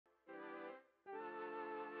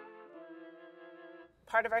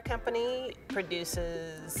Part of our company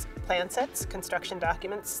produces plan sets, construction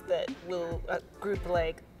documents that will a group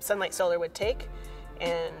like Sunlight Solar would take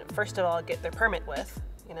and first of all get their permit with.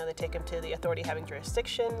 You know, they take them to the authority having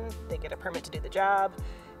jurisdiction, they get a permit to do the job,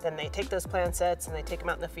 then they take those plan sets and they take them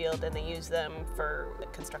out in the field and they use them for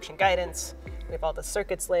construction guidance. We have all the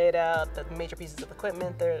circuits laid out, the major pieces of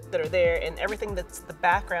equipment that are there, and everything that's the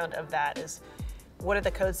background of that is what are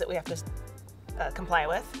the codes that we have to comply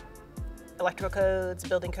with. Electrical codes,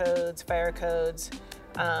 building codes, fire codes,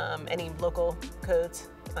 any local codes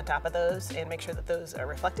on top of those, and make sure that those are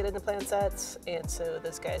reflected in the plan sets, and so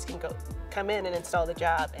those guys can come in and install the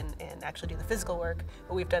job and actually do the physical work,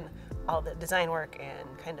 but we've done all the design work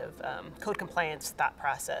and kind of code compliance thought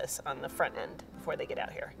process on the front end before they get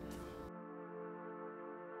out here.